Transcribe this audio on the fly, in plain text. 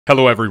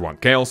Hello everyone,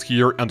 Chaos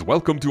here, and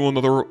welcome to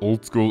another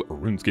old school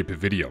RuneScape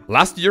video.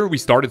 Last year we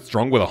started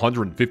strong with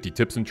 150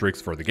 tips and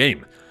tricks for the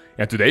game,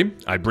 and today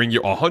I bring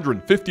you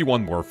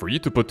 151 more for you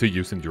to put to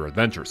use in your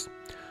adventures.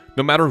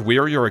 No matter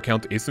where your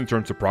account is in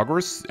terms of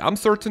progress, I'm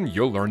certain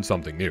you'll learn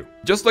something new.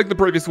 Just like the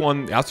previous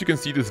one, as you can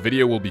see, this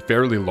video will be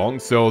fairly long,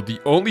 so the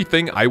only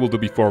thing I will do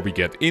before we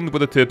get in with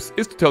the tips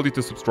is to tell you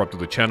to subscribe to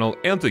the channel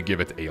and to give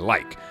it a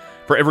like.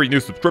 For every new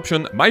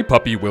subscription, my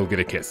puppy will get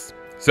a kiss.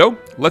 So,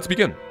 let's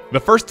begin. The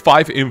first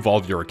 5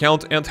 involve your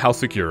account and how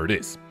secure it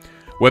is.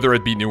 Whether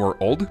it be new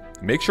or old,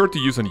 make sure to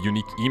use a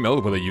unique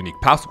email with a unique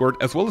password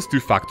as well as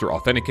 2-factor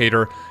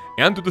authenticator,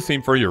 and do the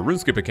same for your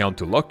RuneScape account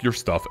to lock your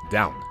stuff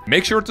down.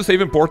 Make sure to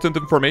save important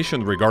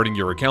information regarding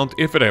your account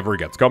if it ever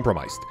gets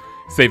compromised.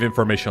 Save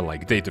information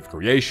like date of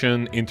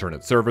creation,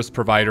 internet service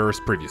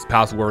providers, previous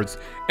passwords,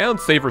 and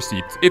save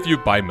receipts if you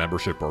buy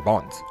membership or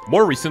bonds.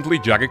 More recently,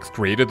 Jagex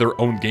created their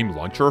own game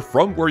launcher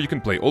from where you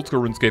can play old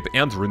school RuneScape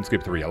and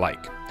RuneScape 3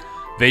 alike.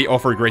 They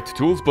offer great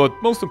tools, but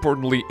most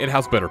importantly, it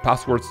has better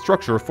password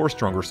structure for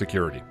stronger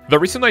security. The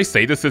reason I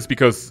say this is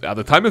because at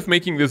the time of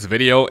making this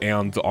video,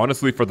 and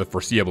honestly for the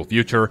foreseeable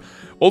future,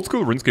 old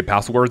school RuneScape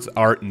passwords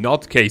are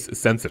not case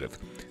sensitive.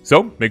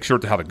 So make sure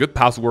to have a good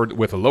password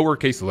with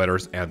lowercase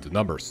letters and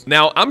numbers.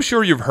 Now, I'm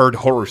sure you've heard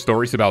horror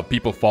stories about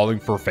people falling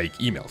for fake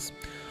emails.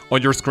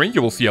 On your screen,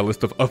 you will see a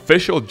list of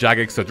official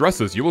Jagex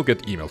addresses you will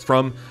get emails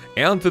from,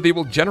 and they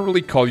will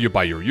generally call you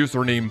by your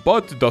username,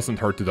 but it doesn't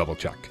hurt to double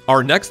check.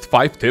 Our next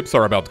 5 tips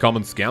are about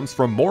common scams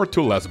from more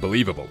to less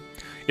believable.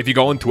 If you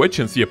go on Twitch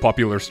and see a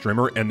popular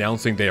streamer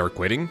announcing they are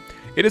quitting,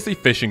 it is a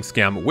phishing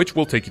scam which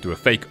will take you to a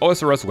fake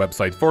OSRS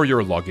website for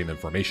your login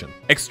information.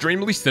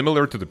 Extremely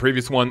similar to the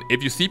previous one,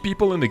 if you see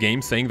people in the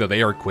game saying that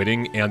they are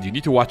quitting and you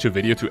need to watch a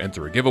video to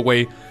enter a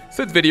giveaway,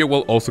 said video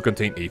will also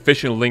contain a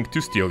phishing link to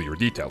steal your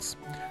details.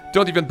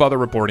 Don't even bother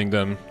reporting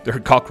them, they're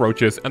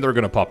cockroaches and they're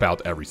gonna pop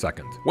out every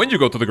second. When you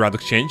go to the Grand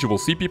Exchange, you will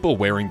see people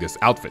wearing this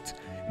outfit.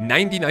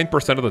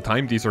 99% of the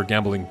time these are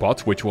gambling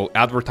bots which will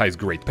advertise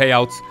great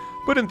payouts,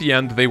 but in the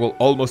end they will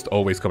almost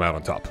always come out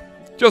on top.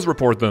 Just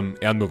report them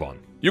and move on.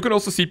 You can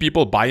also see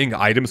people buying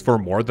items for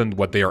more than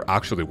what they are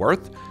actually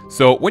worth,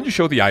 so when you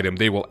show the item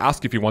they will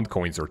ask if you want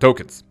coins or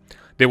tokens.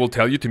 They will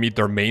tell you to meet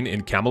their main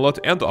in Camelot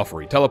and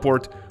offer a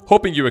teleport,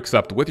 hoping you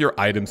accept with your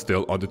item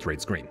still on the trade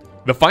screen.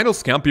 The final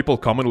scam people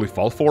commonly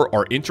fall for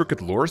are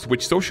intricate lures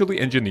which socially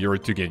engineer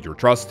to gain your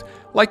trust,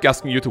 like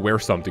asking you to wear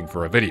something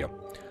for a video.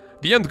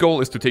 The end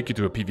goal is to take you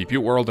to a PvP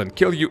world and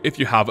kill you if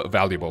you have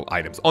valuable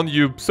items on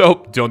you,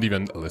 so don't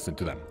even listen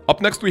to them.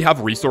 Up next we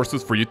have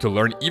resources for you to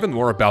learn even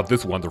more about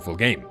this wonderful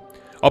game.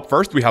 Up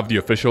first we have the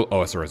official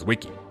OSRS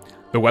Wiki.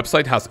 The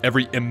website has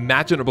every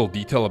imaginable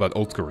detail about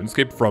old school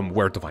RuneScape, from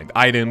where to find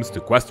items, to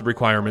quest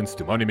requirements,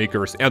 to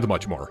moneymakers, and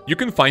much more. You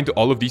can find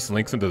all of these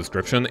links in the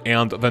description,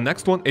 and the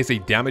next one is a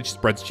damage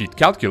spreadsheet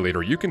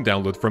calculator you can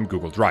download from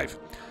Google Drive.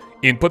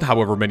 Input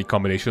however many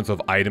combinations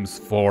of items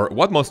for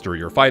what monster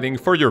you're fighting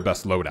for your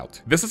best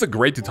loadout. This is a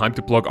great time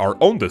to plug our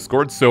own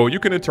Discord so you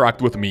can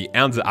interact with me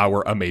and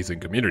our amazing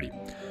community.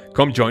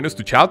 Come join us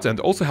to chat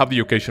and also have the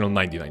occasional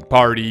 99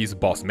 parties,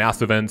 boss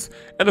mass events,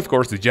 and of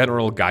course the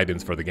general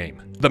guidance for the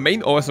game. The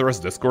main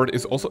OSRS Discord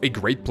is also a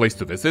great place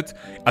to visit,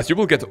 as you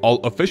will get all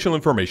official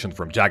information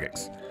from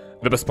Jagex.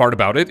 The best part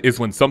about it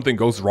is when something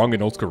goes wrong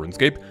in old school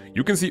RuneScape,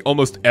 you can see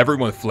almost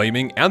everyone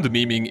flaming and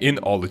memeing in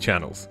all the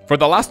channels. For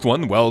the last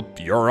one, well,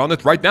 you're on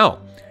it right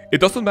now. It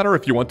doesn't matter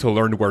if you want to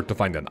learn where to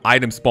find an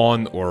item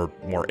spawn or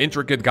more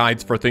intricate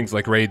guides for things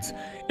like raids.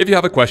 If you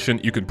have a question,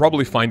 you can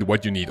probably find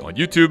what you need on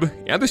YouTube,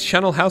 and this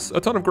channel has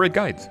a ton of great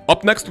guides.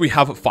 Up next we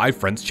have 5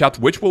 Friends Chat,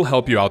 which will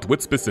help you out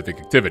with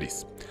specific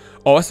activities.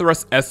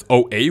 OSRS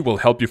SOA will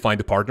help you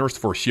find partners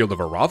for Shield of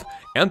Arav,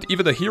 and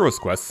even the Heroes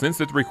Quest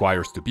since it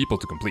requires 2 people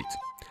to complete.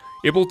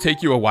 It will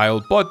take you a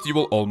while, but you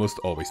will almost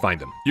always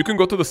find them. You can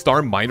go to the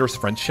Star Miners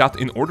Friends Chat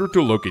in order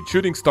to locate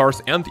shooting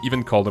stars and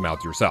even call them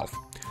out yourself.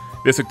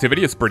 This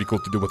activity is pretty cool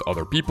to do with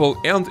other people,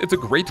 and it's a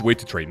great way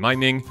to train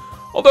mining,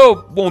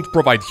 although won't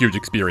provide huge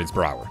experience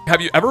per hour. Have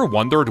you ever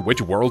wondered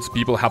which worlds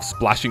people have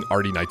splashing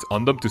Arty Knights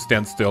on them to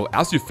stand still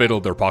as you fiddle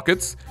their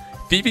pockets?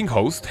 Thieving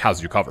Host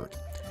has you covered.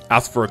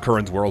 Ask for a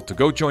current world to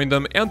go join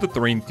them and to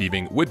train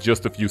thieving with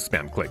just a few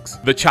spam clicks.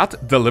 The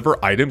chat Deliver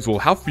Items will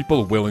have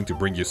people willing to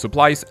bring you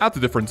supplies at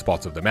different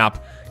spots of the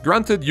map,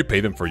 granted you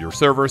pay them for your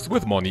servers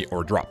with money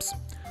or drops.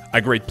 A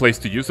great place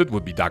to use it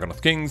would be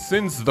Dagonoth Kings,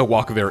 since the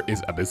walk there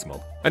is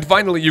abysmal. And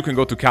finally, you can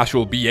go to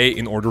Casual BA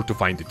in order to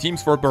find the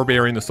teams for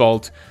Barbarian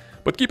Assault,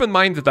 but keep in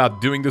mind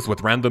that doing this with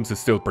randoms is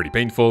still pretty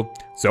painful,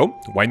 so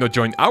why not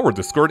join our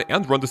Discord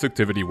and run this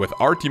activity with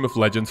our team of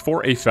legends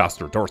for a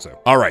faster torso.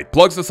 Alright,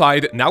 plugs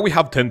aside, now we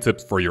have 10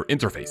 tips for your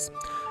interface.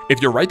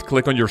 If you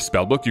right-click on your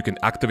spellbook, you can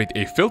activate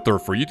a filter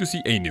for you to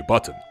see a new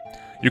button.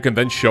 You can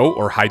then show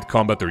or hide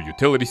combat or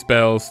utility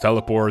spells,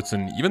 teleports,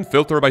 and even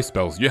filter by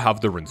spells you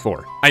have the runes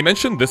for. I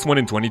mentioned this one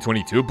in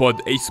 2022, but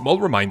a small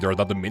reminder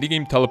that the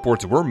minigame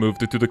teleports were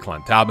moved to the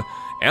clan tab,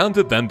 and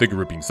then the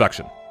grouping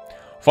section.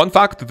 Fun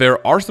fact,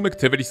 there are some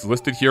activities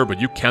listed here, but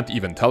you can't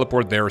even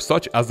teleport there,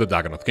 such as the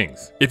Dagon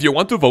Kings. If you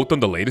want to vote on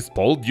the latest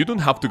poll, you don't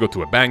have to go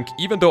to a bank,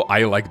 even though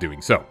I like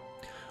doing so.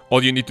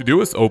 All you need to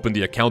do is open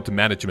the Account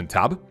Management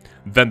tab,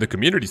 then the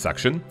Community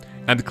section,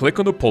 and click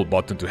on the poll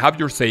button to have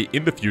your say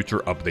in the future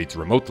updates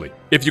remotely.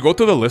 If you go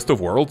to the list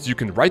of worlds, you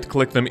can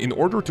right-click them in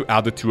order to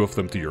add the 2 of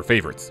them to your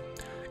favorites.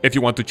 If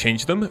you want to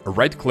change them,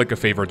 right-click a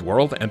favorite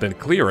world and then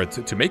clear it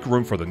to make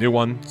room for the new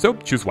one, so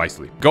choose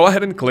wisely. Go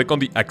ahead and click on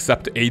the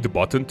Accept Aid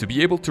button to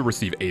be able to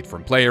receive aid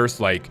from players,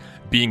 like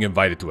being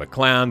invited to a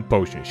clan,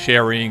 potion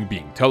sharing,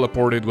 being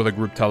teleported with a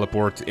group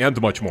teleport, and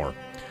much more.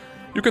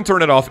 You can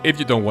turn it off if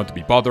you don't want to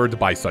be bothered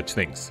by such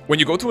things. When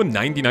you go to a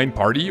 99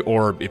 party,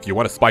 or if you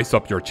want to spice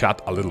up your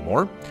chat a little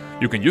more,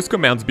 you can use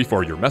commands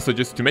before your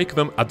messages to make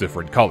them a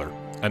different color,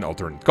 an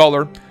alternate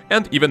color,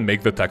 and even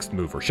make the text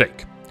move or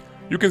shake.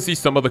 You can see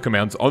some of the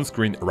commands on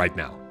screen right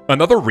now.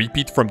 Another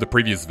repeat from the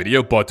previous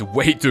video, but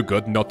way too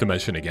good not to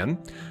mention again,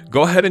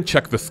 go ahead and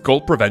check the skull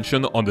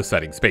prevention on the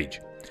settings page.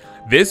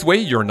 This way,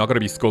 you're not going to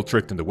be skull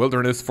tricked in the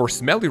wilderness for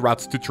smelly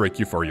rats to trick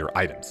you for your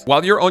items.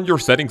 While you're on your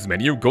settings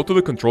menu, go to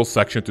the control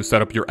section to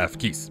set up your F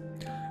keys.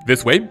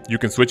 This way, you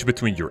can switch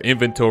between your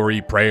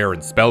inventory, prayer,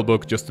 and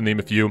spellbook, just to name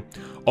a few,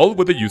 all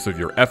with the use of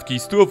your F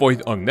keys to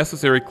avoid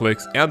unnecessary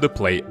clicks and to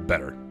play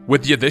better.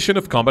 With the addition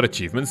of combat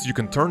achievements, you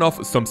can turn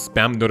off some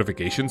spam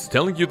notifications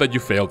telling you that you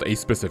failed a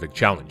specific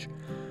challenge.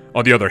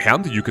 On the other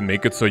hand, you can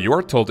make it so you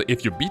are told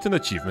if you beat an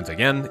achievement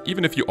again,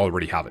 even if you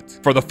already have it.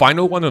 For the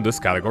final one in this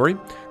category,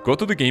 go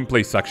to the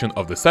gameplay section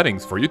of the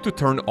settings for you to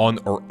turn on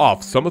or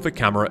off some of the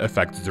camera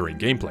effects during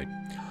gameplay.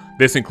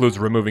 This includes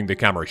removing the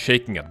camera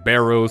shaking at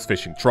barrows,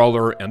 fishing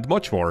trawler, and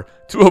much more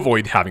to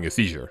avoid having a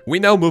seizure. We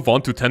now move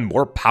on to 10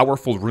 more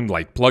powerful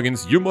Runelite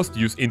plugins you must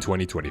use in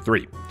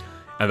 2023.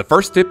 And the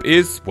first tip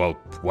is, well,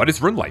 what is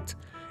Runelite?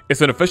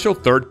 It's an official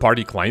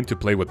third-party client to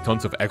play with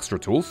tons of extra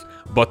tools,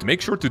 but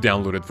make sure to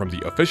download it from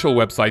the official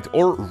website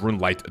or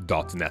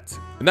runelite.net.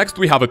 Next,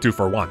 we have a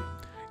 2-for-1.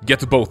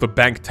 Get both the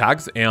bank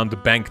tags and the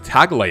bank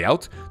tag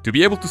layout to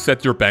be able to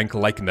set your bank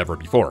like never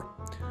before.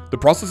 The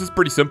process is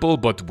pretty simple,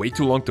 but way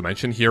too long to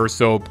mention here,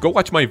 so go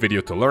watch my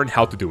video to learn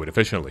how to do it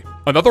efficiently.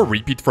 Another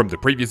repeat from the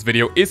previous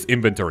video is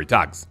inventory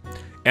tags,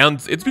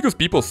 and it's because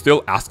people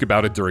still ask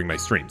about it during my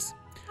streams.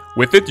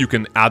 With it, you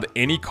can add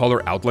any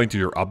color outline to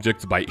your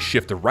objects by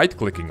shift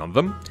right-clicking on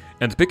them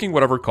and picking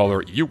whatever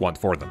color you want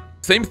for them.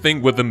 Same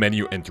thing with the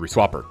menu entry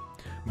swapper.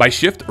 By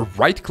shift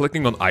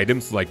right-clicking on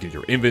items like in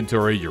your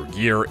inventory, your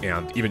gear,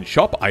 and even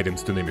shop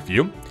items to name a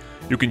few,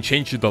 you can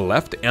change the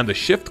left and the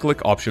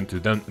shift-click option to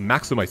then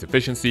maximize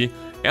efficiency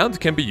and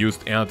can be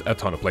used at a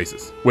ton of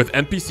places. With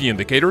NPC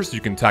indicators, you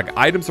can tag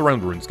items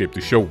around RuneScape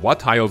to show what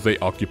tiles they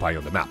occupy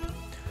on the map.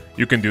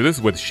 You can do this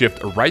with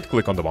shift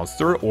right-click on the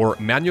monster or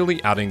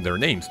manually adding their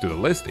names to the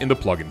list in the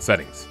plugin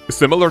settings.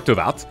 Similar to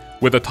that,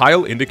 with the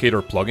tile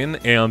indicator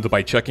plugin and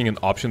by checking an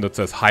option that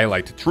says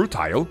highlight true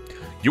tile,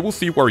 you will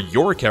see where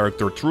your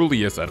character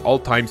truly is at all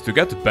times to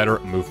get better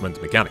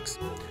movement mechanics.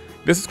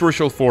 This is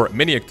crucial for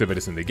many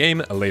activities in the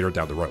game later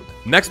down the road.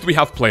 Next, we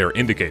have player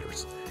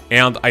indicators.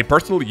 And I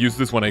personally use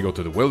this when I go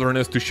to the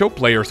wilderness to show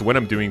players when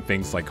I'm doing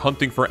things like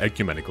hunting for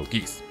ecumenical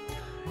geese.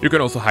 You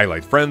can also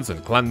highlight friends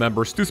and clan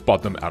members to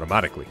spot them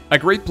automatically. A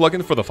great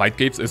plugin for the fight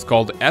caves is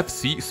called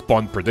FC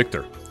Spawn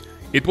Predictor.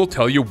 It will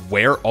tell you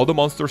where all the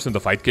monsters in the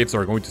fight caves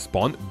are going to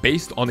spawn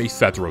based on a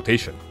set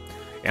rotation.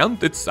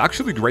 And it's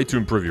actually great to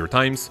improve your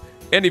times,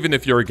 and even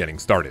if you're getting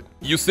started.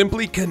 You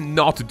simply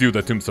cannot do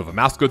the Tombs of a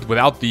Mascot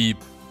without the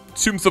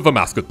Tombs of a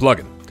Mascot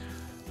plugin.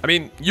 I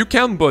mean, you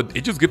can, but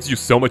it just gives you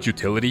so much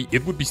utility,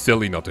 it would be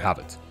silly not to have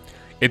it.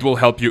 It will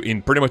help you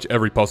in pretty much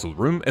every puzzle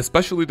room,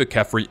 especially the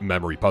Kefri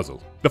memory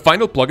puzzle. The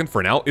final plugin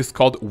for now is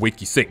called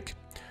WikiSync.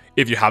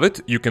 If you have it,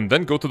 you can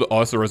then go to the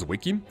OSRS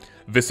wiki,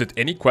 visit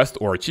any quest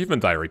or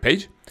achievement diary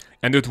page,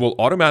 and it will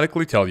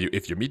automatically tell you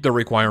if you meet the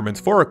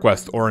requirements for a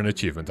quest or an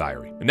achievement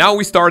diary. Now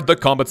we start the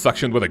combat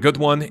section with a good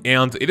one,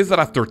 and it is that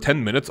after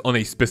 10 minutes on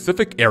a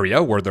specific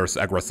area where there's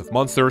aggressive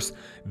monsters,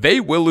 they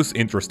will lose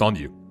interest on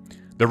you.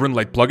 The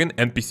Runelite plugin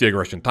NPC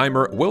aggression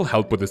timer will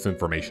help with this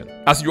information.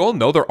 As you all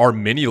know, there are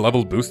many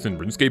level boosts in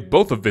RuneScape,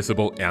 both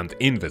visible and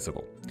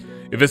invisible.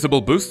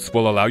 Invisible boosts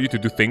will allow you to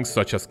do things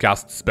such as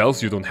cast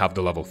spells you don't have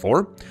the level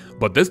for,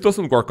 but this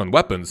doesn't work on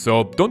weapons,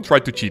 so don't try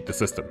to cheat the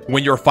system.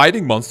 When you're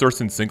fighting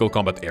monsters in single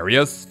combat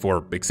areas,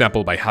 for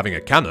example by having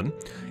a cannon,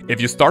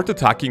 if you start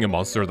attacking a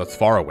monster that's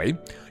far away,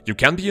 you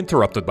can be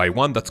interrupted by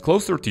one that's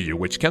closer to you,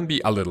 which can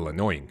be a little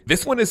annoying.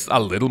 This one is a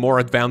little more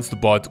advanced,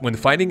 but when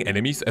fighting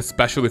enemies,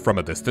 especially from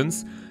a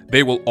distance,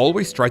 they will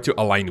always try to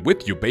align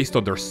with you based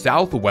on their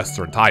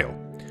southwestern tile.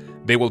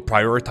 They will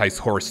prioritize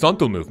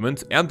horizontal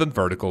movement and then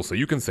vertical so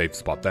you can safe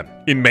spot them.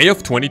 In May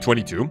of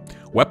 2022,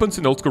 weapons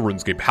in Old School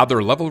RuneScape had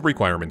their level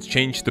requirements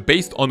changed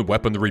based on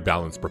weaponry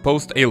balance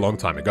proposed a long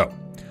time ago.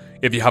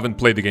 If you haven't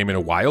played the game in a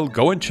while,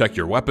 go and check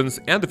your weapons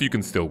and if you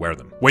can still wear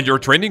them. When you're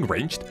training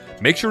ranged,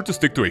 make sure to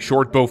stick to a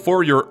short bow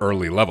for your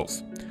early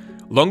levels.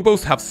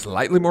 Longbows have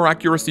slightly more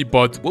accuracy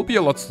but will be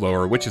a lot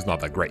slower, which is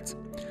not that great.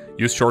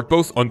 Use short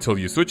bows until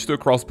you switch to a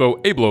crossbow,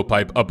 a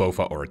blowpipe, a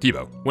bowfa, or a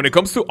T-bow. When it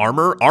comes to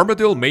armor,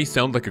 Armadillo may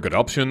sound like a good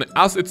option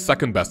as it's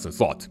second best in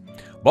slot,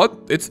 but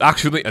it's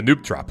actually a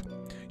noob trap.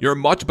 You're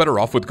much better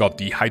off with God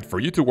D height for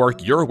you to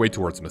work your way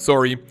towards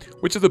Missouri,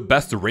 which is the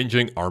best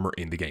ranging armor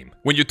in the game.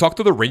 When you talk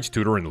to the range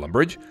tutor in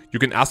Lumbridge, you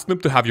can ask them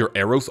to have your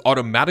arrows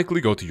automatically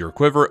go to your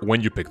quiver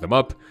when you pick them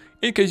up,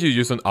 in case you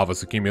use an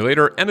Avos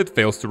accumulator and it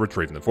fails to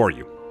retrieve them for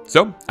you.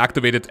 So,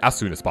 activate it as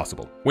soon as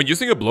possible. When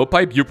using a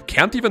blowpipe, you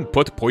can't even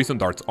put poison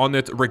darts on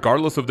it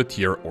regardless of the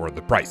tier or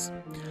the price.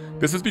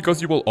 This is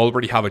because you will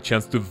already have a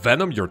chance to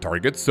venom your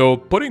target, so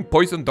putting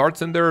poison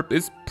darts in there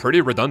is pretty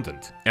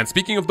redundant. And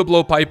speaking of the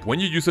blowpipe, when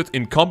you use it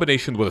in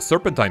combination with a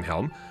serpentine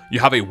helm,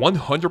 you have a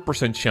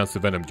 100% chance to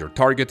venom your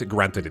target,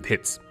 granted it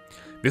hits.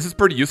 This is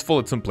pretty useful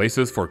at some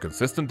places for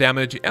consistent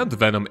damage, and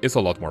venom is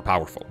a lot more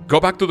powerful.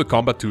 Go back to the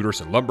combat tutors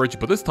in Lumbridge,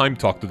 but this time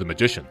talk to the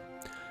magician.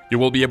 You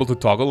will be able to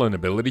toggle an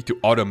ability to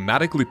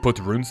automatically put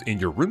runes in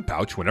your rune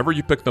pouch whenever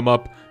you pick them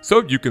up,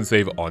 so you can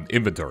save on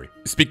inventory.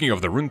 Speaking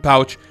of the rune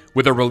pouch,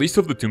 with the release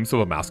of the Tombs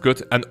of a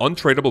Mascot, an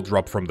untradeable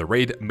drop from the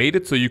raid made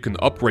it so you can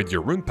upgrade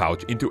your rune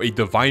pouch into a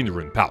divine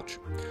rune pouch.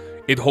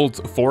 It holds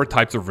 4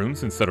 types of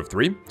runes instead of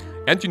 3,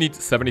 and you need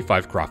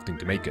 75 crafting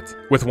to make it.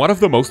 With one of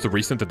the most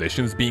recent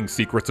additions being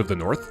Secrets of the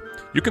North,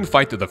 you can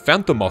fight the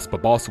Phantom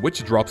Mospa boss,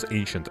 which drops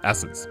Ancient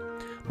Essence.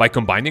 By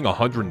combining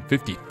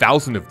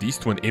 150,000 of these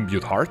to an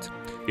imbued heart,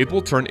 it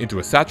will turn into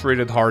a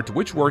saturated heart,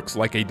 which works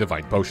like a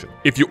divine potion.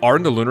 If you are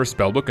in the Lunar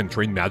Spellbook and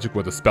train magic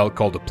with a spell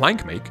called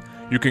Plankmake,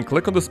 you can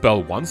click on the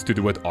spell once to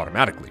do it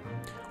automatically.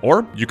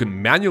 Or you can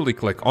manually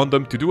click on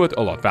them to do it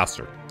a lot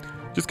faster.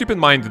 Just keep in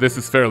mind this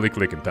is fairly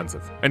click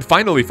intensive. And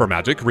finally for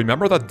magic,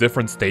 remember that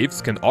different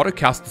staves can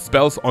autocast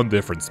spells on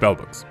different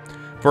spellbooks.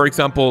 For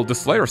example, the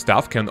Slayer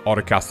Staff can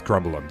autocast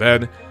Crumble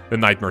Undead, the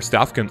Nightmare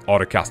Staff can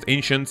autocast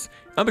Ancients,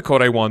 and the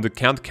Kodai Wand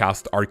can't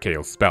cast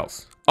Archaeal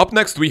spells. Up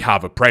next we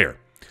have a Prayer.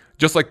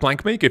 Just like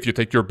Plankmake, if you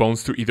take your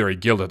bones to either a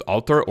Gilded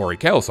Altar or a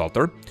Chaos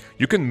Altar,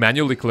 you can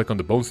manually click on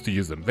the bones to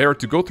use them there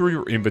to go through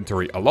your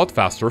inventory a lot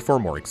faster for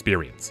more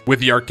experience. With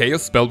the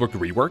Archaeus Spellbook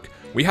rework,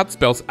 we had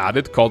spells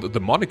added called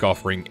Demonic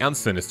Offering and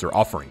Sinister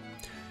Offering.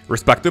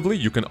 Respectively,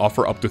 you can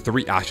offer up to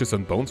 3 ashes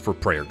and bones for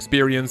prayer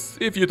experience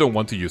if you don't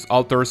want to use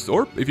altars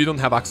or if you don't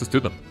have access to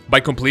them. By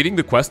completing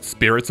the quest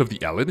Spirits of the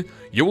Elid,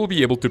 you will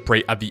be able to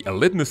pray at the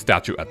Elidness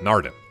statue at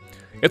Narda.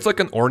 It's like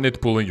an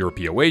Ornate pool in your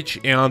POH,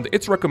 and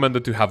it's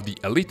recommended to have the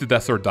Elite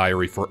Desert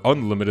Diary for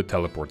unlimited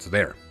teleports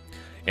there.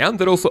 And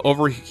it also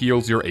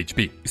overheals your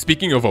HP.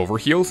 Speaking of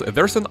overheals,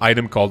 there's an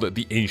item called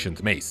the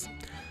Ancient Mace.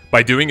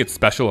 By doing its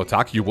special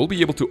attack, you will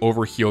be able to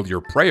overheal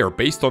your prayer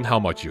based on how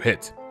much you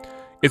hit.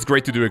 It's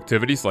great to do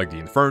activities like the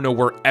Inferno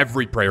where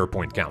every prayer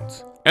point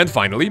counts. And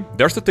finally,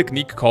 there's a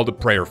technique called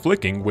prayer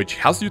flicking, which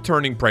has you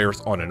turning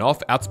prayers on and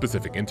off at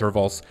specific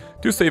intervals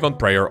to save on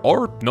prayer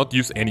or not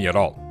use any at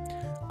all.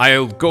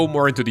 I'll go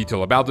more into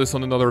detail about this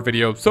on another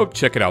video, so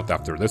check it out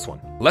after this one.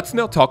 Let's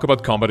now talk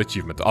about combat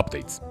achievement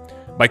updates.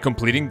 By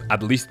completing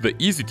at least the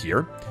easy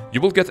tier,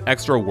 you will get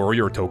extra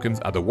warrior tokens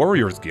at the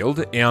Warriors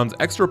Guild and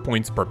extra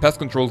points per pest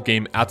control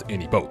game at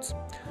any boats.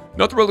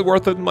 Not really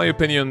worth it in my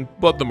opinion,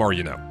 but the more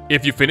you know.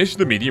 If you finish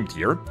the medium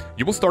tier,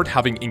 you will start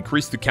having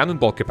increased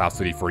cannonball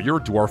capacity for your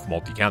dwarf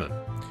multi-cannon.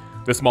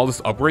 The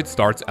smallest upgrade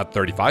starts at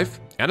 35,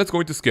 and it's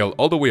going to scale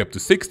all the way up to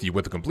 60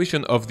 with the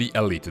completion of the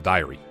Elite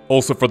Diary.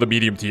 Also for the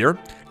medium tier,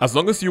 as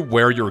long as you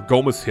wear your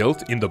Gomez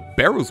hilt in the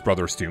Barrows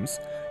Brothers tombs,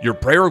 your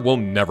prayer will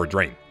never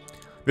drain.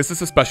 This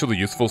is especially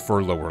useful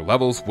for lower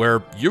levels,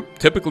 where you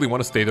typically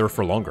want to stay there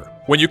for longer.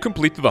 When you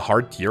complete the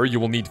hard tier, you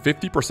will need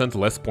 50%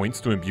 less points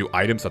to imbue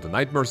items at the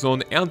Nightmare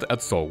Zone and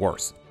at Soul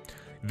Wars.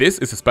 This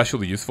is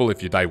especially useful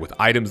if you die with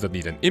items that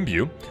need an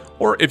imbue,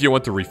 or if you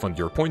want to refund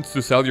your points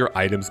to sell your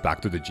items back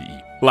to the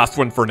GE. Last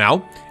one for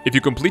now, if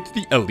you complete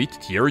the Elite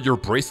tier, your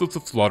Bracelets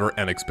of Slaughter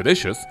and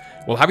Expeditious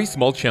will have a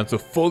small chance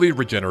of fully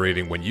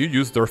regenerating when you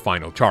use their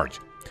final charge.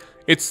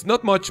 It's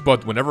not much,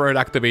 but whenever it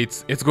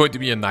activates, it's going to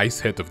be a nice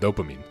hit of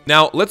dopamine.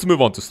 Now, let's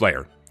move on to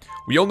Slayer.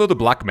 We all know the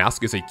Black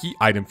Mask is a key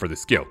item for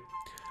this skill.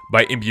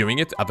 By imbuing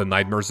it at the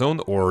Nightmare Zone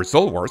or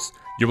Soul Wars,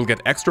 you will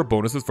get extra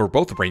bonuses for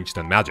both ranged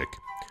and magic.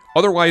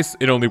 Otherwise,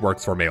 it only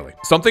works for melee.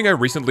 Something I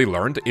recently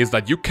learned is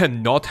that you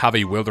cannot have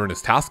a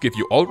Wilderness task if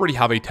you already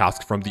have a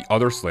task from the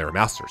other Slayer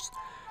Masters.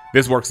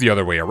 This works the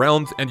other way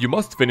around, and you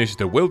must finish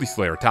the Wildy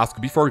Slayer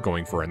task before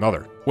going for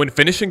another. When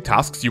finishing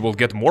tasks, you will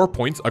get more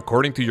points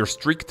according to your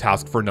streak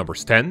task for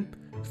numbers 10,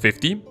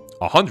 50,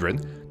 100,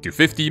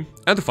 250,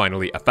 and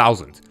finally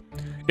 1000.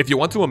 If you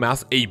want to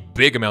amass a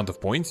big amount of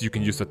points, you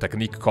can use a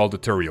technique called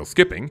tutorial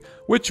skipping,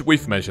 which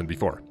we've mentioned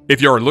before. If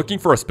you are looking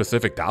for a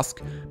specific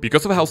task,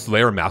 because of how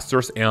Slayer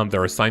Masters and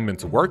their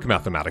assignments work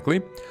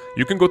mathematically,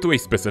 you can go to a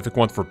specific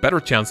one for better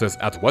chances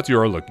at what you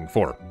are looking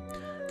for.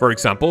 For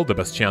example, the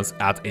best chance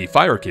at a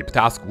Fire Cape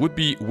task would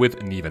be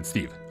with Neve and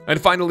Steve. And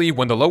finally,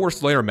 when the lower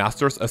Slayer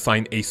Masters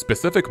assign a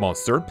specific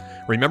monster,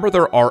 remember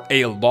there are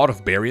a lot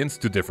of variants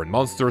to different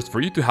monsters for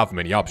you to have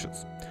many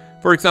options.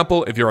 For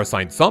example, if you're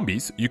assigned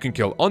zombies, you can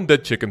kill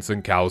undead chickens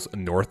and cows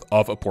north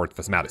of Port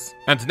Phasmatis.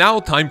 And now,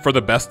 time for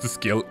the best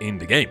skill in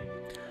the game.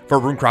 For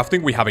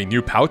Runecrafting, we have a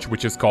new pouch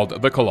which is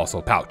called the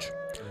Colossal Pouch.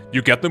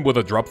 You get them with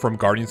a drop from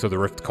Guardians of the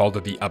Rift called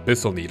the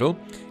Abyssal Needle,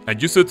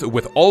 and use it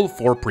with all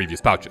 4 previous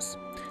pouches.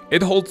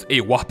 It holds a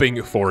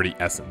whopping 40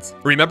 essence.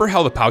 Remember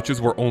how the pouches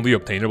were only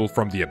obtainable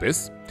from the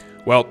Abyss?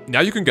 Well,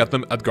 now you can get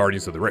them at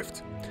Guardians of the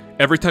Rift.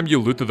 Every time you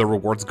loot the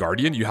rewards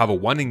Guardian, you have a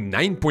 1 in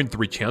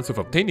 9.3 chance of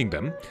obtaining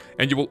them,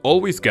 and you will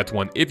always get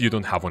one if you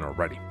don't have one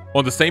already.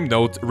 On the same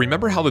note,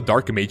 remember how the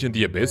Dark Mage in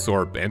the Abyss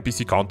or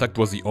NPC contact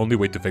was the only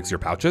way to fix your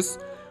pouches?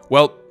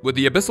 Well, with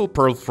the Abyssal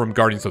Pearls from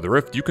Guardians of the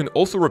Rift, you can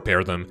also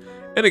repair them,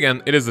 and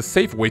again, it is a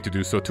safe way to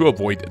do so to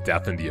avoid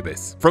death in the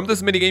Abyss. From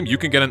this minigame, you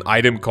can get an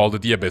item called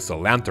the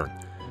Abyssal Lantern.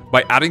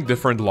 By adding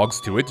different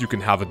logs to it, you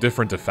can have a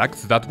different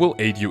effect that will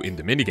aid you in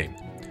the minigame.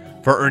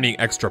 For earning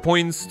extra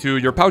points, to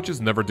your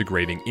pouches never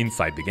degrading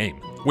inside the game.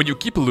 When you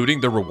keep looting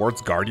the rewards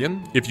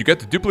Guardian, if you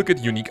get duplicate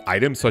unique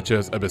items such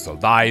as Abyssal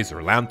Dies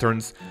or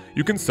Lanterns,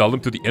 you can sell them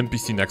to the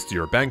NPC next to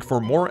your bank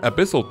for more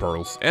Abyssal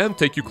Pearls and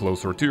take you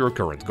closer to your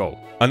current goal.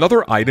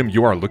 Another item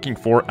you are looking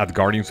for at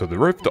Guardians of the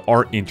Rift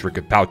are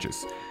intricate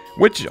pouches,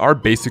 which are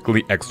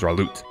basically extra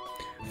loot.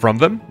 From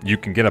them, you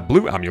can get a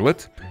blue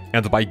amulet,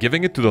 and by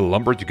giving it to the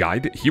Lumberj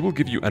guide, he will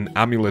give you an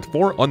amulet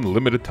for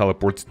unlimited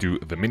teleports to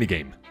the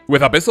minigame.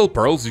 With Abyssal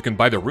Pearls, you can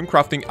buy the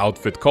Runecrafting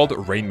outfit called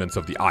Raiments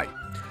of the Eye.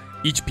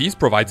 Each piece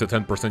provides a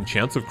 10%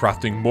 chance of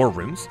crafting more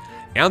runes,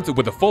 and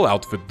with the full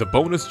outfit, the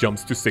bonus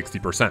jumps to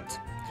 60%.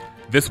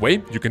 This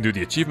way, you can do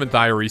the achievement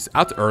diaries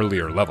at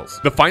earlier levels.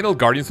 The final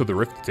Guardians of the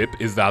Rift tip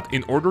is that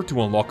in order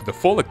to unlock the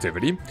full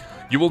activity,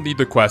 you will need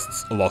the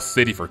quests Lost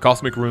City for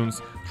Cosmic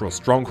Runes, Troll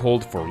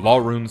Stronghold for Law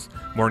Runes,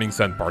 Morning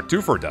Sun Part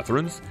 2 for Death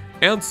Runes,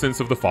 and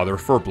Sins of the Father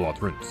for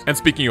Blood Runes. And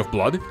speaking of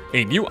blood,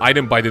 a new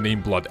item by the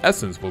name Blood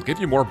Essence will give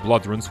you more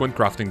blood runes when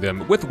crafting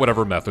them with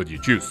whatever method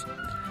you choose.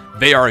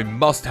 They are a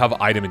must-have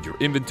item in your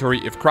inventory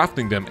if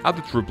crafting them at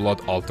the True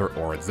Blood altar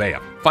or at Zeah.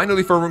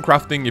 Finally, for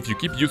Runecrafting, if you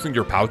keep using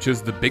your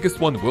pouches, the biggest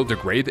one will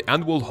degrade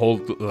and will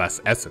hold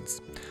less essence.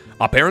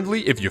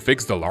 Apparently, if you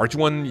fix the large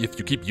one, if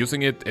you keep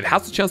using it, it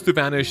has a chance to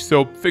vanish,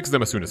 so fix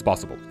them as soon as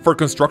possible. For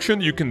construction,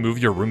 you can move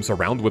your rooms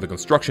around with a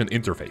construction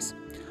interface.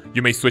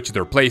 You may switch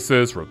their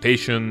places,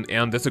 rotation,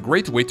 and it's a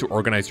great way to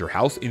organize your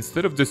house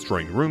instead of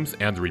destroying rooms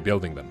and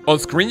rebuilding them. On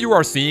screen you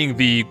are seeing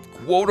the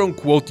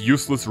quote-unquote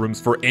useless rooms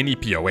for any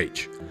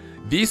POH.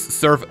 These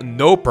serve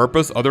no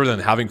purpose other than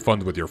having fun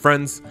with your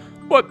friends,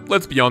 but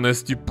let's be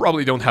honest, you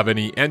probably don't have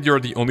any and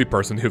you're the only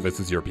person who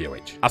visits your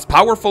POH. As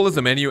powerful as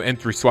the menu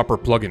entry swapper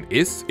plugin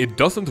is, it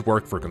doesn't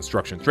work for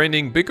construction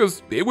training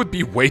because it would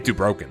be way too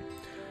broken.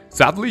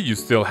 Sadly, you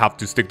still have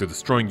to stick to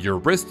destroying your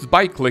wrists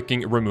by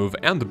clicking remove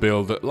and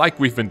build like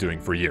we've been doing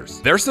for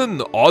years. There's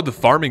an odd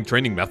farming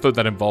training method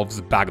that involves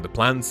bag the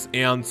plants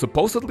and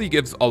supposedly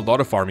gives a lot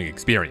of farming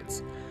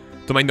experience.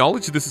 To my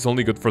knowledge, this is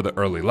only good for the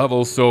early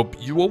levels, so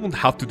you won't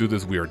have to do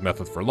this weird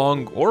method for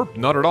long, or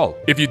not at all.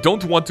 If you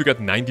don't want to get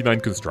 99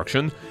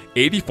 construction,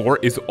 84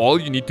 is all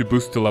you need to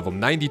boost to level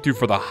 92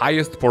 for the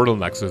highest portal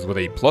nexus with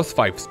a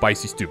 +5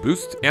 spicy stew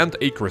boost and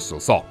a crystal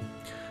saw.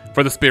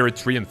 For the spirit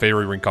tree and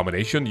fairy ring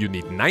combination, you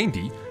need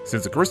 90,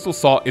 since the crystal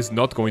saw is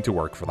not going to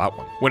work for that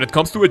one. When it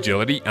comes to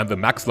agility and the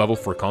max level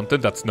for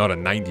content that's not a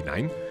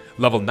 99,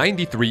 level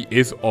 93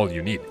 is all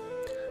you need.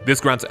 This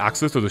grants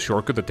access to the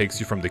shortcut that takes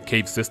you from the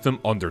cave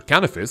system under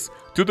Canifis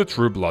to the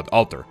True Blood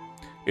altar.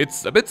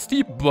 It's a bit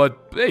steep, but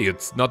hey,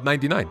 it's not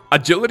 99.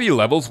 Agility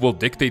levels will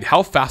dictate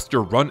how fast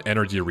your run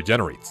energy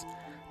regenerates.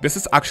 This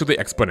is actually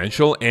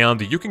exponential, and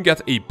you can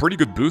get a pretty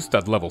good boost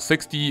at level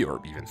 60 or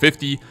even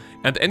 50,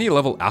 and any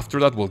level after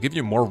that will give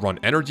you more run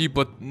energy,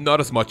 but not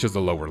as much as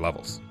the lower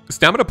levels.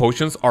 Stamina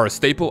potions are a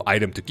staple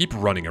item to keep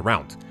running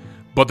around,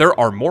 but there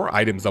are more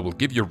items that will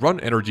give you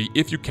run energy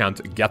if you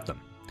can't get them.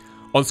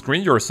 On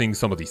screen you are seeing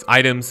some of these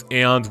items,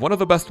 and one of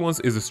the best ones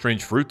is a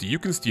strange fruit you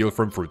can steal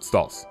from fruit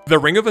stalls. The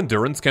Ring of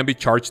Endurance can be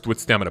charged with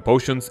stamina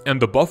potions, and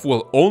the buff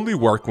will only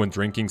work when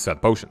drinking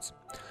said potions.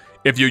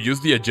 If you use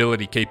the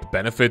agility cape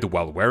benefit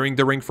while wearing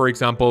the ring, for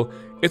example,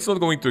 it's not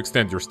going to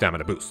extend your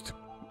stamina boost.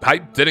 I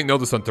didn't know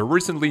this until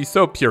recently,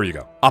 so here you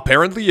go.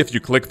 Apparently, if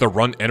you click the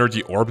run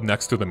energy orb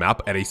next to the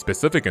map at a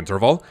specific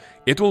interval,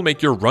 it will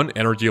make your run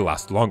energy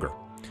last longer.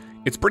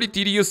 It's pretty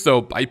tedious,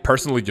 so I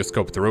personally just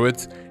scoped through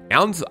it,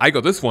 and I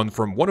got this one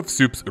from one of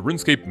Soup's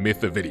RuneScape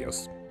Myth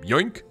videos.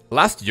 Yoink!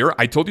 Last year,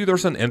 I told you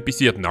there's an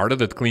NPC at Narda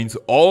that cleans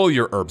all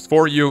your herbs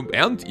for you,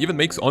 and even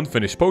makes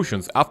unfinished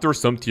potions after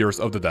some tiers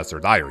of the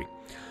Desert Diary.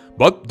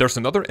 But there's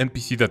another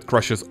NPC that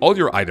crushes all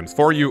your items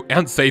for you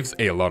and saves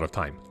a lot of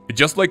time.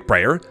 Just like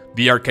Prayer,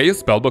 the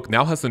Arceus spellbook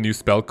now has a new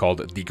spell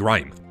called The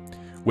Grime.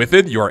 With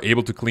it, you are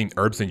able to clean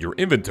herbs in your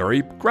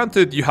inventory,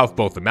 granted you have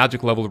both the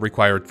magic level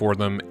required for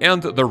them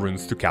and the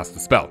runes to cast the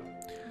spell.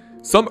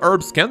 Some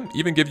herbs can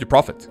even give you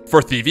profit.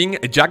 For Thieving,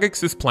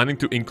 Jagex is planning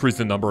to increase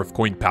the number of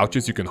coin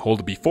pouches you can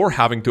hold before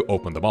having to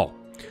open them all.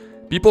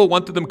 People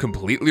wanted them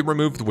completely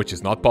removed, which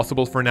is not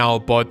possible for now,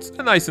 but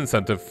a nice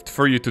incentive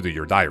for you to do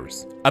your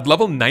diaries. At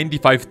level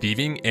 95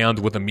 Thieving and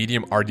with a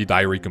medium RD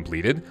diary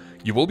completed,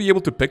 you will be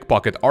able to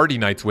pickpocket RD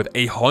Knights with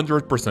a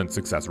 100%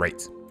 success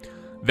rate.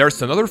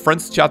 There's another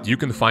friends chat you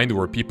can find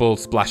where people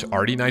splash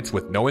arty nights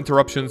with no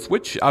interruptions,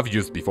 which I've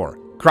used before.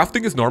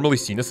 Crafting is normally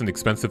seen as an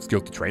expensive skill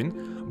to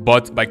train,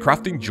 but by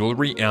crafting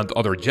jewelry and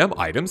other gem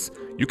items,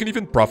 you can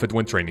even profit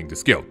when training the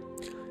skill.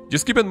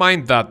 Just keep in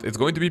mind that it's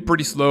going to be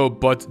pretty slow,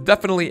 but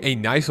definitely a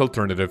nice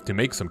alternative to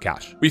make some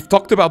cash. We've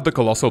talked about the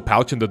Colossal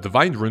Pouch and the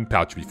Divine Rune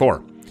Pouch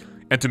before,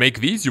 and to make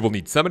these you will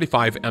need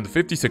 75 and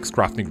 56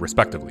 crafting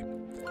respectively.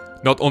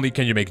 Not only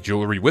can you make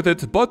jewelry with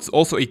it, but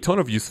also a ton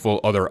of useful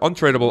other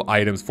untradeable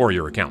items for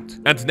your account.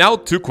 And now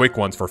 2 quick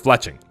ones for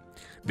fletching.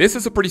 This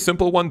is a pretty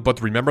simple one,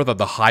 but remember that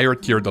the higher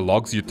tier the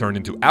logs you turn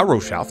into arrow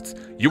shafts,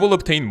 you will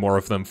obtain more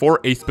of them for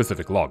a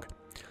specific log.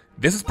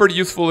 This is pretty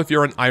useful if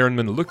you're an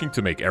ironman looking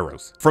to make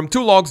arrows. From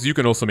 2 logs you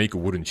can also make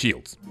wooden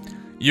shields.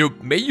 You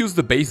may use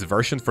the base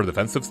version for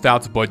defensive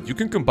stats, but you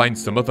can combine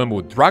some of them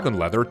with dragon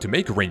leather to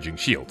make ranging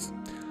shields.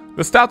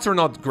 The stats are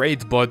not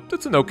great, but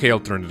it's an okay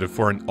alternative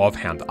for an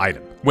offhand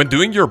item. When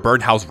doing your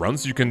birdhouse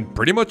runs, you can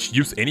pretty much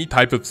use any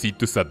type of seed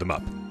to set them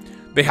up.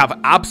 They have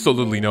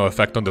absolutely no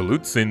effect on the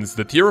loot since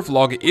the tier of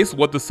log is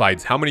what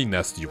decides how many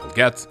nests you will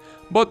get,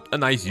 but a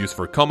nice use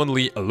for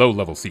commonly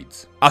low-level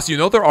seeds. As you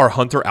know, there are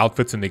hunter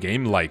outfits in the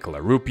game like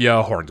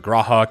Larupia, Horned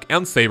Grahak,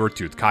 and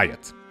Saber-Toothed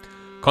Kayet.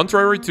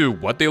 Contrary to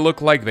what they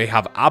look like, they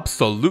have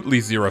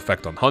absolutely zero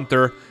effect on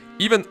hunter,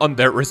 even on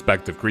their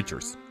respective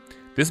creatures.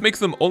 This makes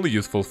them only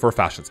useful for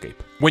Fashionscape.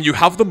 When you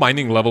have the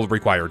mining level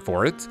required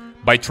for it,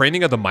 by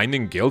training at the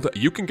mining guild,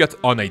 you can get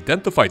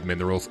unidentified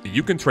minerals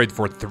you can trade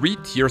for 3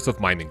 tiers of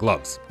mining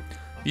gloves.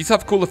 These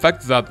have cool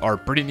effects that are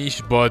pretty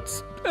niche, but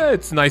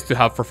it's nice to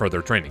have for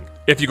further training.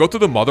 If you go to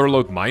the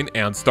Motherlode mine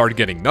and start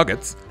getting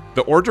nuggets,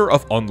 the order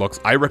of unlocks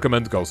I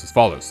recommend goes as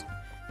follows.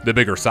 The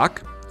bigger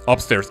sack,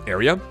 upstairs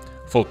area,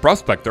 full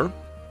prospector,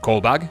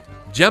 coal bag,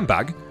 gem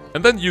bag,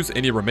 and then use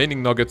any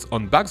remaining nuggets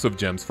on bags of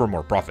gems for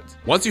more profit.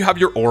 Once you have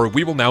your ore,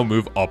 we will now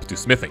move up to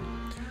smithing.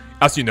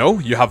 As you know,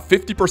 you have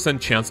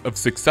 50% chance of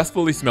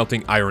successfully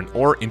smelting iron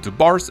ore into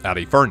bars at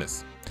a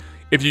furnace.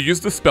 If you use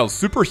the spell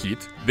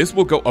Superheat, this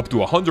will go up to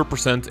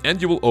 100%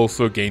 and you will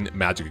also gain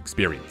magic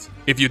experience.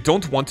 If you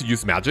don't want to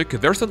use magic,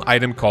 there's an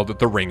item called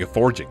the Ring of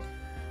Forging.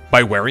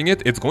 By wearing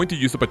it, it's going to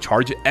use up a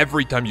charge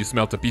every time you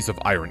smelt a piece of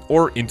iron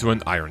ore into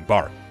an iron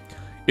bar.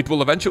 It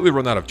will eventually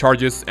run out of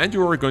charges, and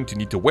you are going to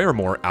need to wear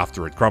more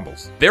after it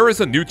crumbles. There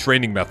is a new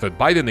training method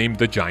by the name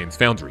the Giant's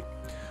Foundry.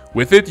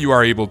 With it, you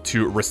are able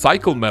to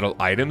recycle metal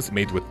items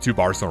made with 2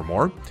 bars or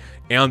more,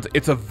 and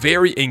it's a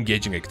very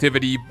engaging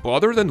activity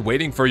other than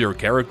waiting for your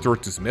character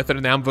to smith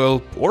an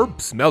anvil or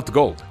smelt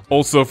gold.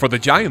 Also, for the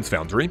Giant's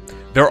Foundry,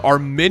 there are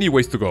many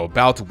ways to go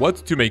about what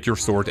to make your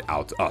sword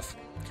out of.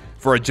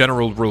 For a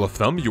general rule of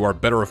thumb, you are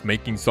better off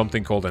making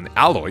something called an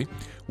alloy,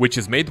 which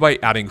is made by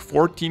adding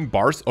 14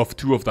 bars of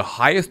 2 of the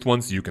highest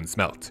ones you can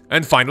smelt.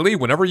 And finally,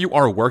 whenever you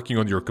are working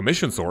on your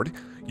commission sword,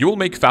 you will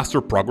make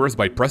faster progress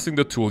by pressing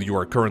the tool you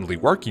are currently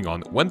working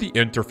on when the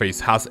interface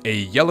has a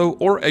yellow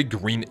or a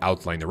green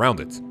outline around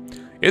it.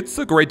 It's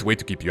a great way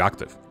to keep you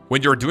active.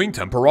 When you're doing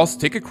Temporos,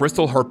 take a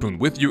crystal harpoon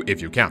with you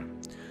if you can.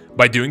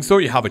 By doing so,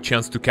 you have a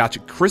chance to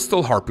catch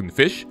crystal harpoon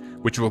fish,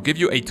 which will give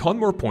you a ton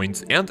more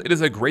points, and it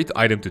is a great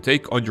item to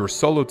take on your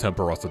solo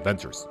Temporos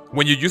adventures.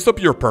 When you use up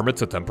your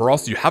permits at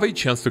Temporos, you have a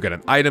chance to get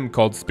an item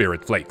called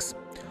Spirit Flakes.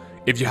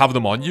 If you have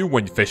them on you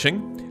when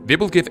fishing, they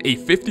will give a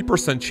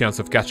 50% chance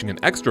of catching an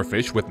extra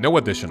fish with no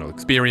additional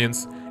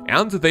experience,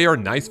 and they are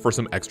nice for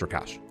some extra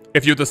cash.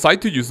 If you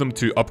decide to use them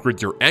to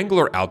upgrade your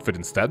angler outfit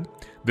instead,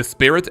 the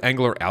Spirit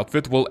Angler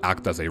outfit will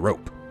act as a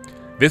rope.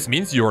 This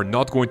means you are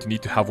not going to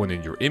need to have one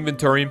in your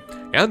inventory,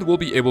 and will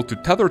be able to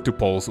tether to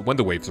poles when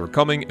the waves are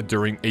coming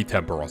during a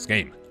Temporos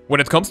game. When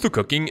it comes to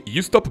cooking,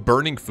 you stop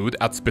burning food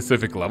at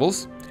specific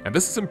levels, and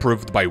this is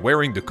improved by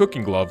wearing the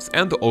cooking gloves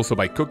and also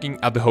by cooking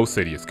at the host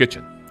city's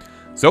kitchen.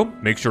 So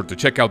make sure to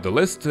check out the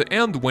list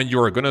and when you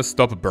are gonna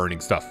stop burning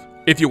stuff.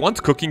 If you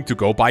want cooking to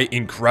go by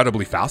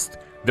incredibly fast,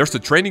 there's a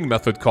training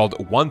method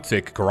called One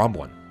Tick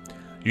Karamwan.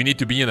 You need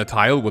to be in a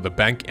tile with a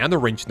bank and a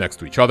range next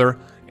to each other,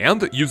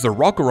 and use the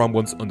rock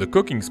Karamwans on the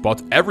cooking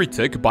spot every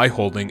tick by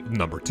holding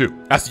number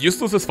 2. As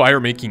useless as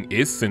firemaking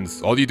is,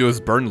 since all you do is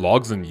burn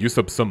logs and use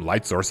up some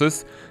light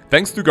sources,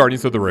 thanks to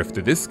Guardians of the Rift,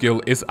 this skill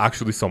is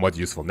actually somewhat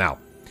useful now.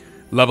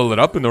 Level it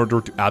up in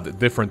order to add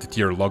different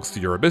tier logs to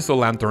your Abyssal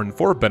Lantern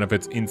for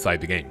benefits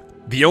inside the game.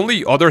 The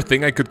only other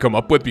thing I could come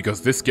up with,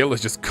 because this skill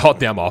is just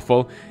goddamn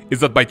awful, is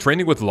that by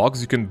training with logs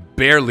you can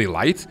barely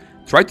light.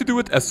 Try to do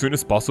it as soon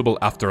as possible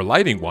after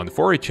lighting one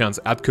for a chance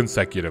at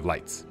consecutive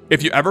lights.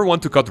 If you ever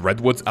want to cut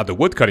redwoods at the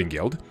Woodcutting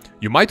Guild,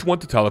 you might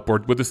want to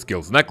teleport with the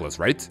skills necklace,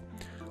 right?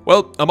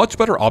 Well, a much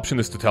better option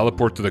is to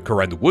teleport to the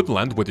Karen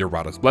Woodland with your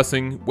Rada's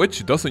Blessing,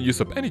 which doesn't use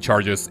up any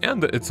charges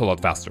and it's a lot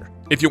faster.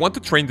 If you want to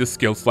train this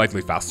skill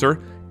slightly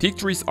faster, teak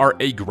trees are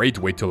a great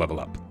way to level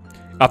up.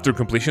 After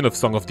completion of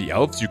Song of the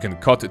Elves, you can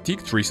cut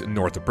teak trees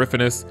north of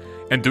Briffinus,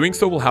 and doing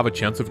so will have a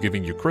chance of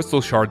giving you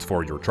crystal shards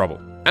for your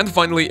trouble. And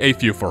finally, a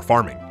few for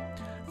farming.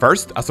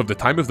 First, as of the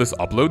time of this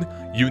upload,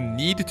 you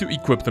need to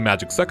equip the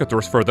magic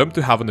secateurs for them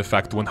to have an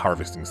effect when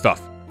harvesting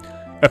stuff.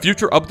 A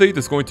future update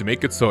is going to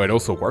make it so it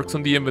also works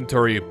on the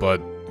inventory,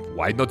 but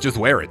why not just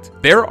wear it?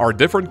 There are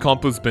different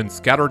compost bins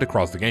scattered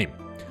across the game.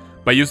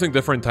 By using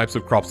different types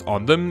of crops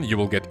on them, you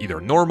will get either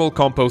normal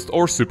compost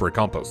or super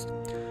compost.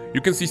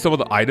 You can see some of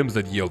the items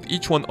that yield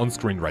each one on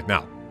screen right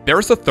now. There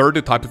is a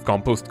third type of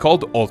compost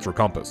called ultra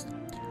compost.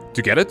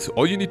 To get it,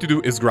 all you need to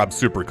do is grab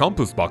super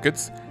compost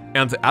buckets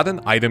and add an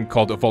item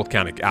called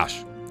volcanic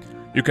ash.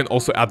 You can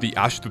also add the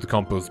ash to the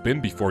compost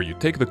bin before you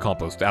take the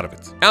compost out of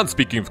it. And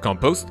speaking of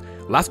compost,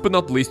 last but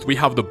not least we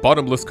have the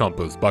bottomless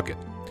compost bucket.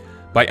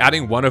 By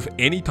adding one of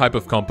any type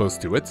of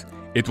compost to it,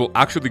 it will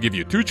actually give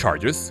you 2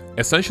 charges,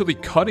 essentially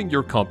cutting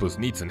your compost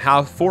needs in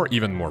half for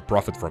even more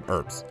profit from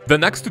herbs. The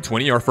next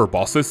 20 are for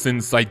bosses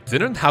since I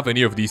didn't have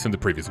any of these in the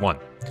previous one.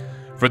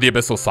 For the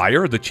Abyssal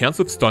Sire, the chance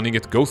of stunning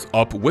it goes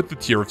up with the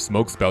tier of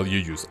smoke spell you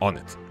use on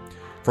it.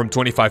 From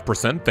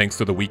 25% thanks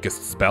to the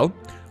weakest spell,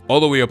 all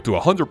the way up to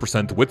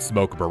 100% with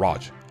Smoke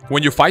Barrage.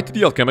 When you fight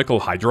the Alchemical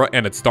Hydra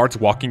and it starts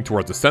walking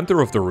towards the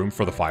center of the room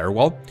for the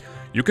firewall,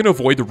 you can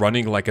avoid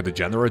running like a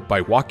degenerate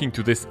by walking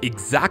to this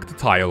exact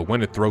tile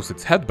when it throws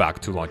its head back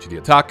to launch the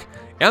attack,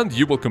 and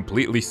you will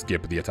completely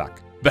skip the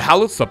attack. The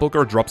Hallowed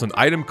Sepulchre drops an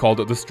item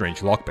called the Strange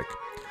Lockpick.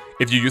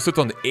 If you use it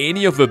on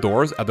any of the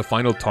doors at the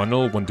final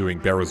tunnel when doing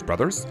Barrow's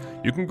Brothers,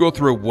 you can go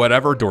through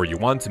whatever door you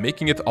want,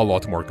 making it a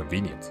lot more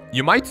convenient.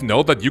 You might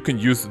know that you can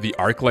use the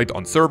Arclight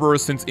on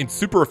Cerberus since it's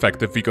super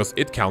effective because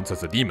it counts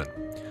as a demon.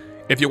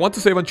 If you want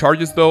to save on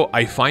charges though,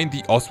 I find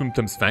the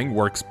Oswimtum's Fang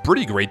works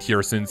pretty great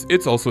here since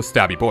it's also a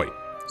stabby boy.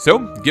 So,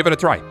 give it a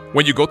try.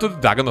 When you go to the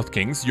Dagonoth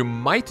Kings, you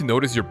might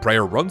notice your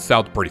prayer runs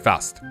out pretty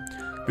fast.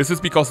 This is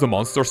because the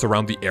monsters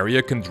around the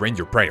area can drain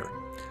your prayer.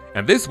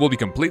 And this will be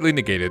completely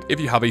negated if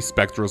you have a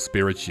Spectral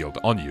Spirit Shield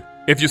on you.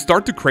 If you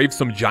start to crave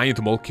some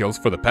giant mole kills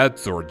for the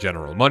pets or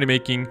general money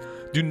making,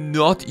 do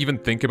not even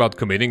think about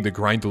committing the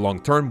grind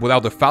long term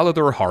without a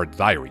Falador Hard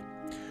Diary.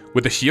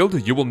 With the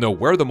shield, you will know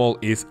where the mole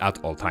is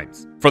at all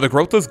times. For the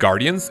Grotha's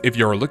Guardians, if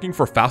you are looking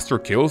for faster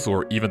kills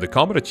or even the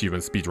combat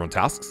achievement speedrun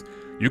tasks,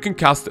 you can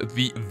cast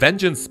the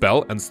Vengeance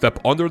spell and step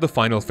under the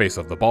final phase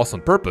of the boss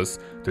on purpose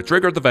to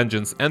trigger the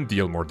Vengeance and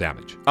deal more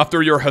damage.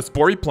 After your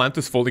Hespori plant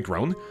is fully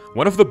grown,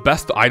 one of the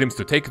best items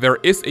to take there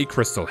is a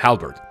Crystal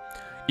Halberd.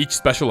 Each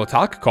special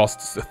attack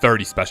costs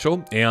 30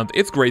 special, and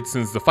it's great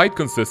since the fight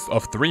consists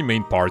of 3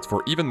 main parts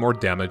for even more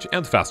damage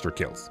and faster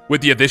kills. With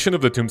the addition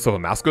of the Tombs of a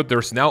Mascot,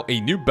 there's now a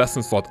new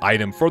best-in-slot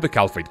item for the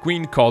Calphite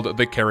Queen called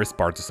the Charis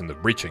Partisan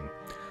of Breaching,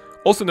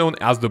 also known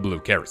as the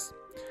Blue Charis.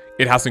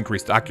 It has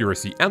increased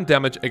accuracy and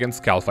damage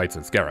against Calphites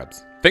and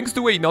Scarabs. Thanks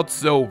to a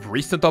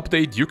not-so-recent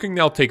update, you can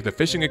now take the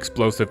Fishing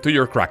Explosive to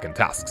your Kraken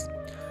tasks.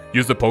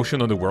 Use the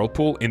potion on the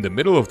Whirlpool in the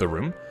middle of the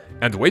room,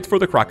 and wait for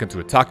the Kraken to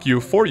attack you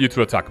for you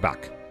to attack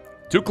back.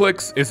 2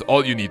 clicks is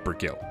all you need per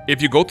kill.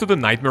 If you go to the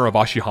Nightmare of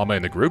Ashihama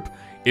in a group,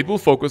 it will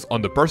focus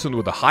on the person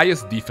with the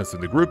highest defense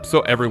in the group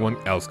so everyone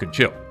else can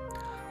chill.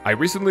 I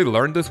recently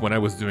learned this when I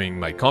was doing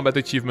my combat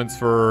achievements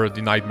for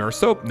the Nightmare,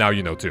 so now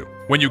you know too.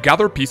 When you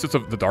gather pieces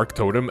of the Dark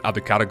Totem at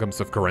the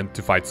Catacombs of Corinth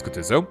to fight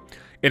Skotizo,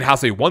 it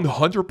has a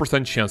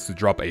 100% chance to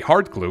drop a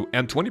hard clue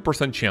and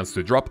 20% chance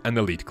to drop an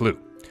elite clue.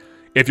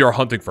 If you are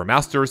hunting for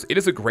masters, it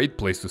is a great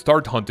place to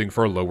start hunting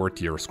for lower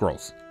tier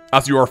scrolls.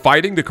 As you are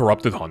fighting the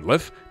corrupted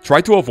Hunlif,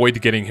 try to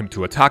avoid getting him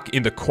to attack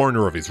in the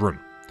corner of his room.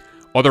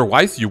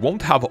 Otherwise, you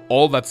won't have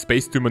all that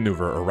space to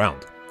maneuver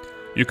around.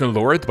 You can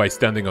lure it by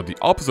standing on the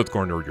opposite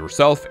corner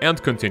yourself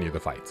and continue the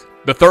fight.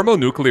 The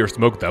Thermonuclear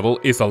Smoke Devil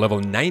is a level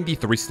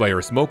 93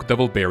 Slayer Smoke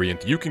Devil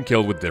variant you can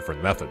kill with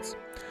different methods.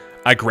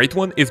 A great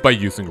one is by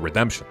using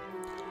Redemption.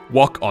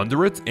 Walk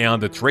under it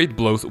and trade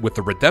blows with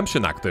the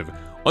Redemption active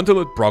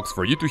until it procs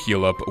for you to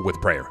heal up with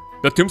prayer.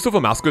 The Tombs of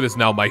a Mascot is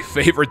now my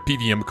favorite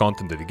PvM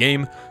content in the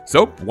game,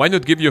 so why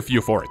not give you a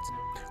few for it?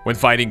 When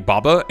fighting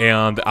Baba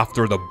and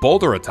after the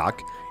Boulder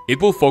attack,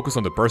 it will focus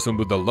on the person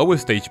with the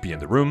lowest HP in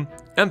the room,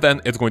 and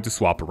then it's going to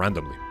swap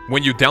randomly.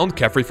 When you down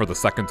Kefri for the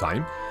second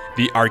time,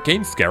 the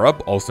Arcane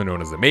Scarab, also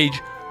known as a Mage,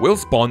 will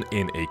spawn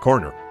in a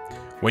corner.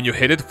 When you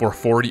hit it for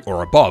 40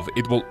 or above,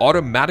 it will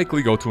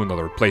automatically go to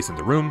another place in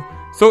the room,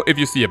 so if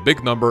you see a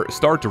big number,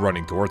 start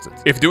running towards it.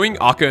 If doing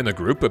Akka in a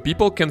group,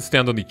 people can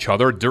stand on each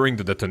other during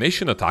the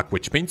detonation attack,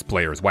 which paints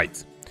players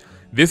white.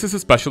 This is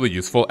especially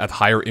useful at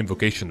higher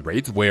invocation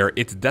rates where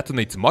it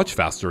detonates much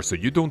faster so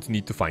you don't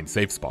need to find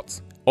safe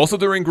spots. Also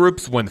during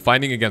groups, when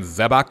fighting against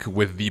Zebak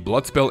with the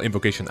Bloodspell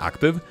invocation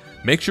active,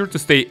 make sure to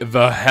stay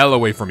the hell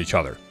away from each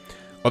other.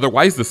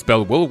 Otherwise the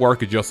spell will work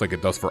just like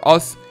it does for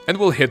us and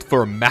will hit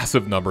for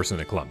massive numbers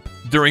in a clump.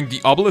 During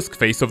the obelisk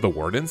phase of the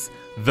Wardens,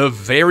 the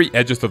very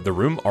edges of the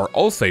room are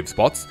all safe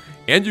spots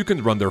and you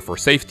can run there for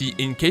safety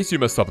in case you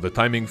mess up the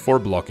timing for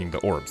blocking the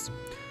orbs.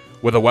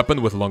 With a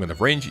weapon with long enough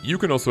range, you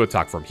can also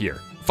attack from here.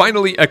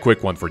 Finally, a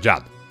quick one for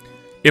Jad.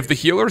 If the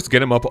healers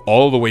get him up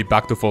all the way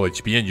back to full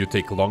HP and you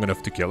take long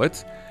enough to kill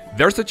it,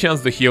 there's a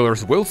chance the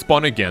healers will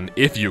spawn again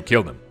if you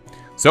kill them.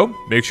 So,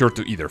 make sure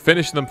to either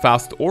finish them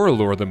fast or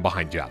lure them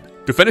behind Jad.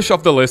 To finish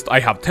off the list, I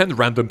have 10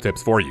 random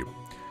tips for you.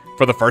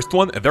 For the first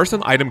one, there's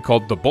an item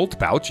called the Bolt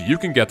Pouch you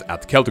can get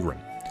at Keldgrim.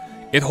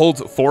 It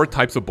holds 4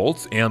 types of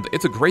bolts, and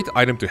it's a great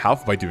item to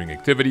have by doing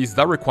activities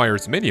that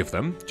requires many of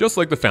them, just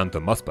like the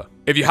Phantom Muspa.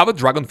 If you have a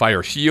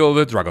Dragonfire Shield,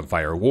 a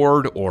Dragonfire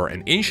Ward, or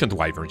an Ancient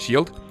Wyvern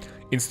Shield,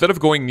 instead of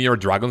going near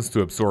dragons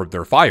to absorb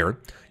their fire,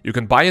 you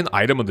can buy an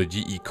item on the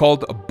GE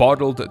called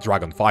Bottled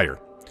Dragonfire.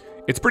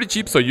 It's pretty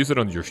cheap, so use it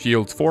on your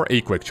shields for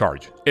a quick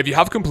charge. If you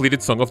have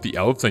completed Song of the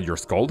Elves and your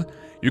Skald,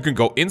 you can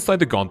go inside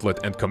the gauntlet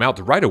and come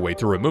out right away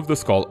to remove the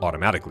skull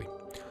automatically.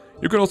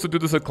 You can also do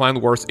this at Clan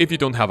Wars if you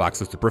don't have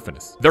access to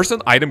Priffinus. There's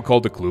an item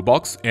called the Clue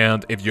Box,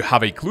 and if you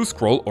have a Clue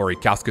Scroll or a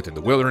Casket in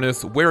the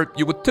Wilderness, where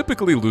you would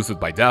typically lose it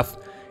by death,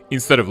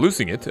 instead of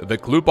losing it, the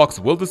Clue Box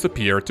will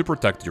disappear to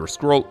protect your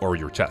scroll or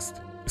your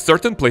chest.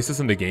 Certain places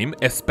in the game,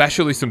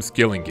 especially some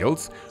skilling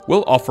guilds,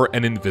 will offer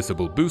an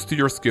invisible boost to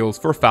your skills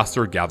for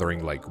faster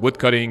gathering like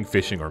woodcutting,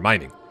 fishing, or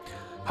mining.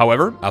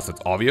 However, as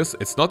it's obvious,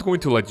 it's not going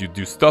to let you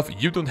do stuff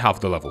you don't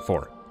have the level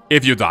for.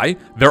 If you die,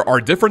 there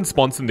are different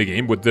spawns in the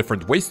game with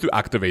different ways to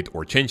activate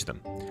or change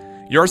them.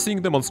 You are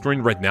seeing them on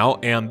screen right now,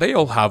 and they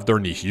all have their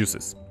niche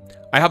uses.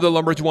 I have the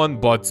Lumbridge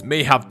one, but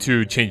may have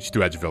to change to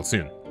Edgeville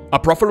soon. A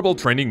profitable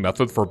training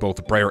method for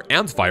both prayer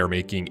and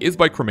firemaking is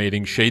by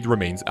cremating shade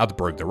remains at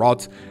Berg de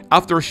Rot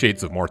after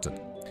Shades of Morton.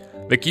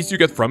 The keys you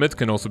get from it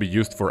can also be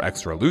used for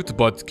extra loot,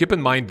 but keep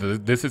in mind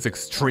that this is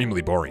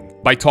extremely boring.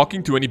 By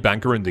talking to any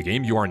banker in the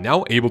game, you are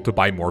now able to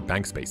buy more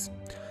bank space.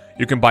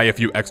 You can buy a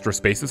few extra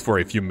spaces for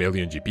a few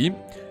million GP,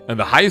 and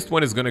the highest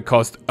one is going to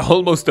cost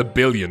almost 1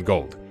 billion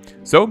gold.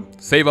 So,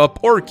 save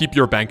up or keep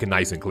your bank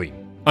nice and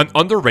clean. An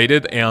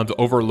underrated and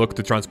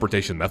overlooked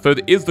transportation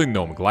method is the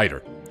Gnome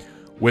Glider.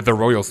 With the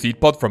Royal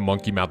Seed Pod from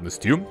Monkey Madness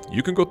 2,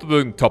 you can go to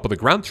the top of the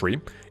Grand Tree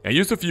and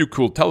use a few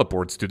cool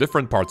teleports to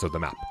different parts of the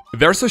map.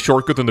 There's a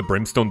shortcut in the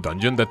Brimstone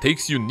dungeon that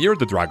takes you near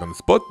the dragons,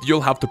 but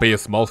you'll have to pay a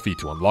small fee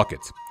to unlock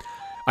it.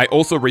 I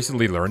also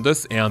recently learned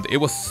this, and it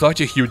was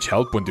such a huge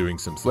help when doing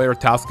some Slayer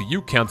tasks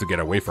you can't get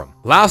away from.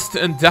 Last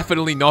and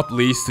definitely not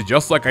least,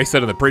 just like I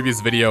said in the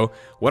previous video,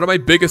 one of my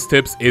biggest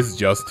tips is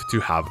just to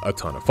have a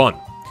ton of fun.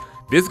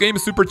 This game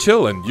is super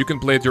chill and you can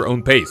play at your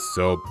own pace,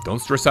 so don't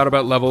stress out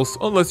about levels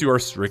unless you are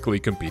strictly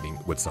competing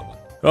with someone.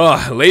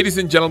 Ladies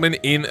and gentlemen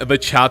in the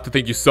chat,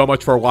 thank you so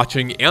much for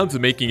watching and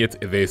making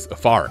it this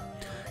far.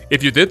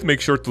 If you did,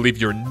 make sure to leave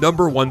your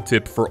 #1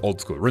 tip for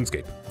old school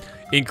RuneScape.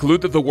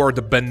 Include the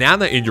word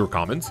banana in your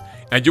comments,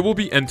 and you will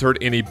be entered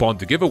in a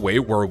bond giveaway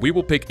where we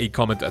will pick a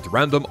comment at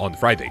random on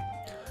Friday.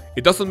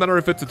 It doesn't matter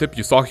if it's a tip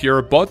you saw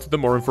here, but the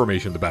more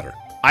information the better.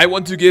 I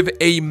want to give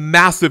a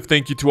massive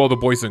thank you to all the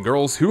boys and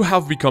girls who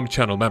have become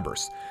channel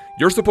members.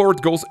 Your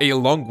support goes a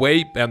long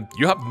way, and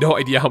you have no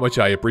idea how much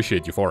I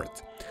appreciate you for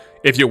it.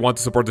 If you want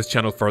to support this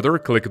channel further,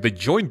 click the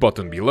join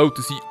button below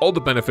to see all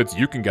the benefits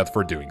you can get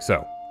for doing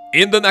so.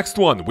 In the next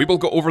one, we will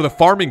go over the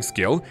farming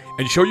skill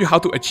and show you how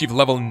to achieve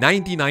level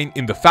 99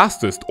 in the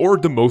fastest or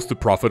the most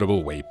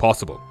profitable way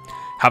possible.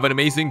 Have an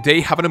amazing day,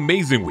 have an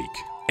amazing week,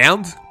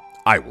 and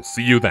I will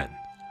see you then.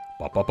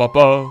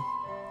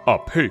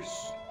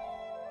 Peace.